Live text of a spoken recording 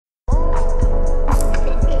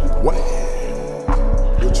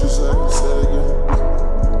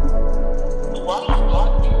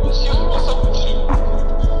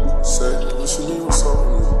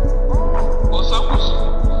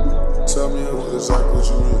exactly what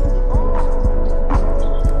you mean.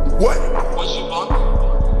 What? What's your blocking?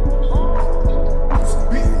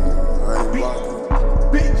 I ain't blocking.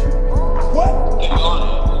 Bitch. What? You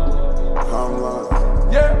lying? I'm lying.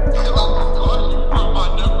 Yeah. You put my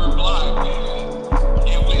number block, man.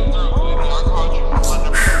 It went through, and I called you. My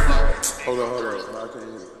number block. Hold on. I can't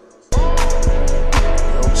hear you.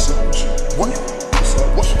 Yo, what's up with you? What? What's up?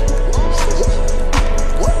 What?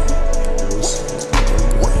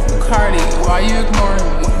 Carti, why you ignoring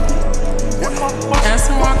me?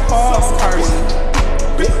 Answer my calls, Carti.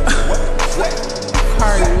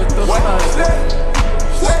 Carti, what the fuck?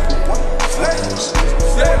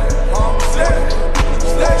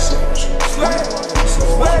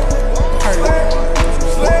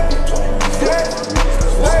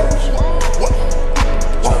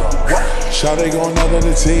 Shawty going out of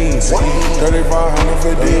the teens, 3,500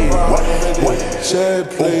 for D. Said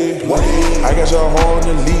please, I got your hoe on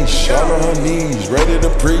the leash, all on her knees, ready to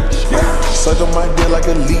preach. Suck on my dick like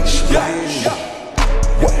a leash.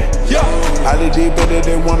 I did deep better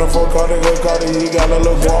than wonderful, Carti, he got a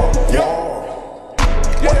little walk.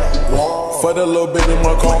 For the little bit in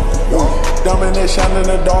my car, diamond that shine in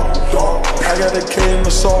the dark. I got a K in the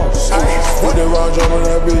sauce, with the raw drum on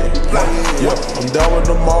that beat. I'm down with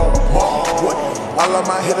them all. All of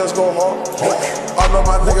my hitters go hard. All of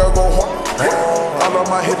my niggas go hard. All of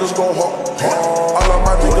my hitters go hard. All of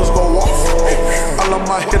my niggas go off. All of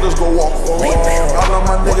my hitters go off. All of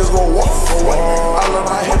my niggas go off. All of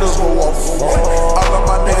my hitters go off. All of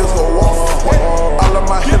my niggas go off. All of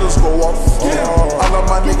my hitters go off. All of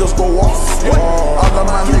my niggas go off. All of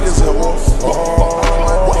my niggas go off.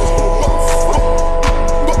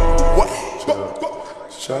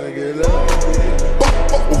 Try to get love.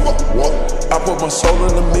 I put my soul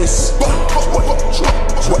in the mist.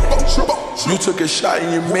 You took a shot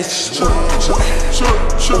and you missed.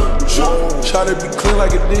 Try to be clean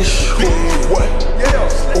like a dish.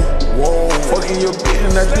 Fucking your bitch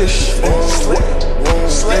in that dish.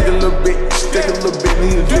 Stick a little bit,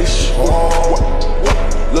 need a dish.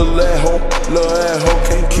 Little asshole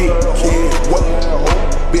can't keep.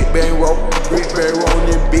 Big bang roll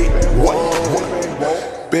in big.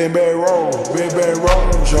 Big bang roll,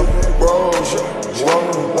 jump, roll,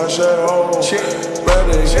 like that hoe.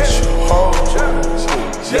 Better get your hoe,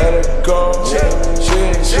 let it go, shit,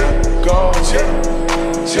 go, let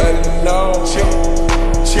it know,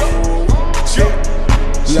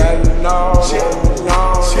 let it know,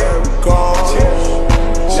 let it go, let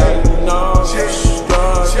it know,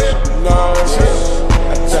 nervous,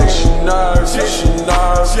 I think she nervous, I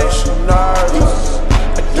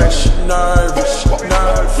think she nervous.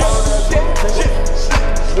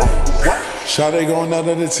 Shawty going out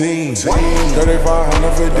of the teens,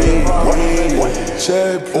 3,500 for D.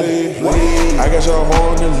 Said please, I got your hoe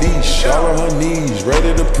on the leash, all on her knees,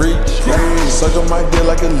 ready to preach. Suck on my dick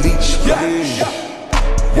like a leash.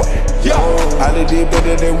 I did deep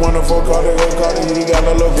better than wonderful, Carti, he got a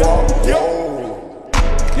little walk.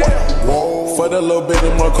 For the little bit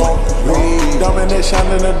in my car, diamond that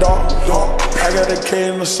shine in the dark. I got a K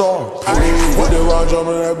in the sauce, with the raw drum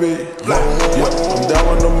on that beat. I'm down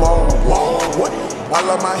with them all. All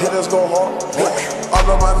of my hitters go hard.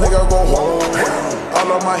 All of my niggas go hard.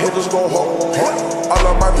 All of my hitters go hard. All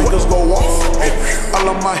of my niggas go off. All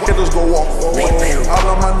of my hitters go off.